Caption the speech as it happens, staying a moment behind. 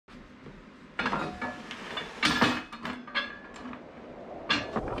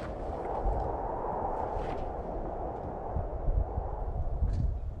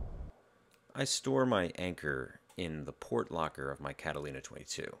I store my anchor in the port locker of my Catalina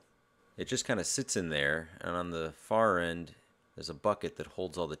 22. It just kind of sits in there, and on the far end there's a bucket that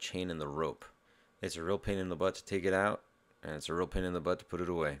holds all the chain and the rope. It's a real pain in the butt to take it out, and it's a real pain in the butt to put it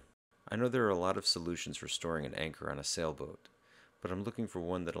away. I know there are a lot of solutions for storing an anchor on a sailboat, but I'm looking for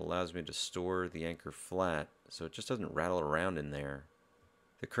one that allows me to store the anchor flat so it just doesn't rattle around in there.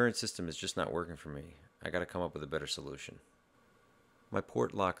 The current system is just not working for me. I gotta come up with a better solution. My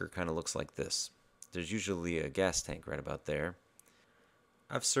port locker kind of looks like this. There's usually a gas tank right about there.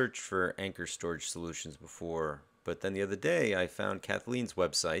 I've searched for anchor storage solutions before, but then the other day I found Kathleen's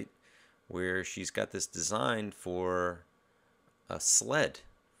website where she's got this design for a sled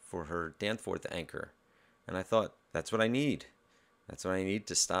for her Danforth anchor. And I thought, that's what I need. That's what I need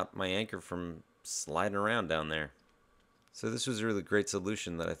to stop my anchor from sliding around down there. So this was a really great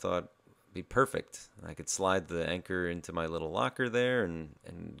solution that I thought be perfect. I could slide the anchor into my little locker there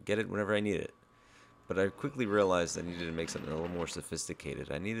and get it whenever I need it. But I quickly realized I needed to make something a little more sophisticated.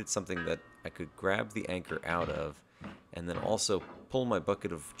 I needed something that I could grab the anchor out of and then also pull my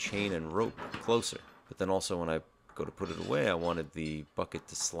bucket of chain and rope closer. But then also when I go to put it away, I wanted the bucket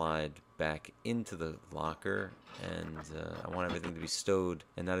to slide back into the locker, and I want everything to be stowed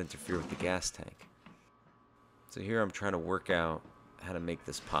and not interfere with the gas tank. So here I'm trying to work out how to make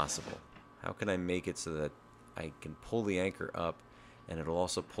this possible. How can I make it so that I can pull the anchor up and it'll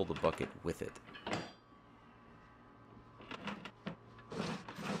also pull the bucket with it?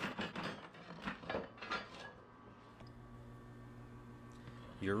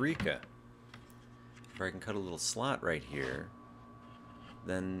 Eureka! If I can cut a little slot right here,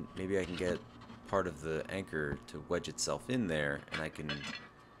 then maybe I can get part of the anchor to wedge itself in there, and I can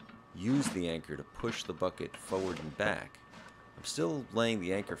use the anchor to push the bucket forward and back. I'm still laying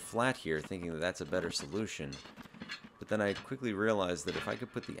the anchor flat here, thinking that that's a better solution, but then I quickly realized that if I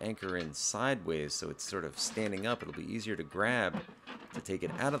could put the anchor in sideways so it's sort of standing up, it'll be easier to grab to take it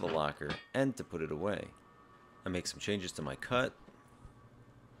out of the locker and to put it away. I make some changes to my cut,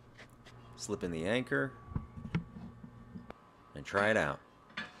 slip in the anchor, and try it out.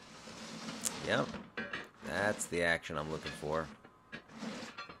 Yep, that's the action I'm looking for.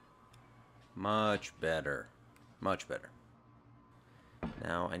 Much better. Much better.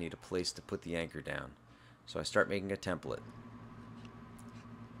 Now I need a place to put the anchor down. So I start making a template.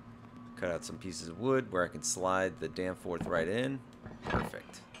 Cut out some pieces of wood where I can slide the Danforth right in.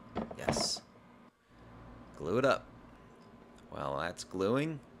 Perfect. Yes. Glue it up. While that's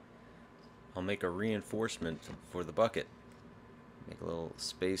gluing, I'll make a reinforcement for the bucket. Make a little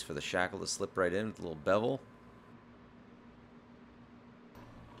space for the shackle to slip right in with a little bevel.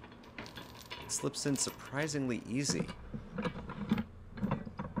 It slips in surprisingly easy.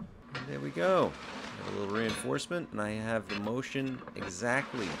 And there we go. I have a little reinforcement, and I have the motion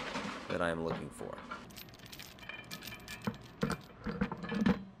exactly that I'm looking for.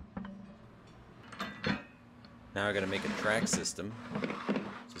 Now I gotta make a track system.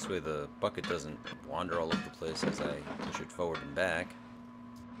 This way the bucket doesn't wander all over the place as I push it forward and back.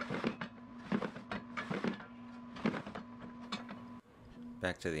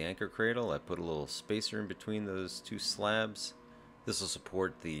 Back to the anchor cradle, I put a little spacer in between those two slabs. This will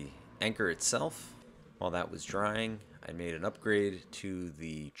support the anchor itself. While that was drying, I made an upgrade to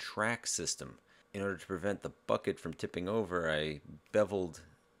the track system. In order to prevent the bucket from tipping over, I beveled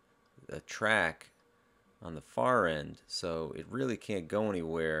the track on the far end, so it really can't go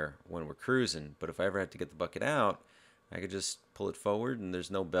anywhere when we're cruising. But if I ever had to get the bucket out, I could just pull it forward and there's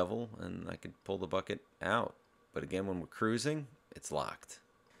no bevel, and I could pull the bucket out. But again, when we're cruising, it's locked.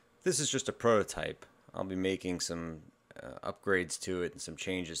 This is just a prototype. I'll be making some upgrades to it and some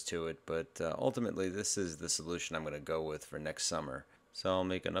changes to it, but ultimately this is the solution I'm going to go with for next summer. So I'll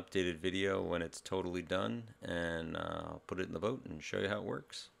make an updated video when it's totally done, and I'll put it in the boat and show you how it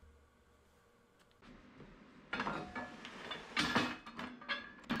works.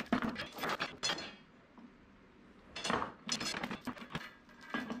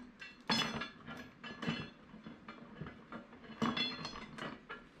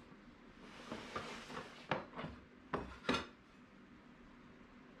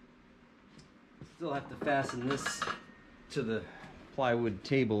 Still have to fasten this to the plywood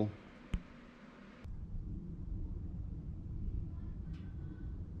table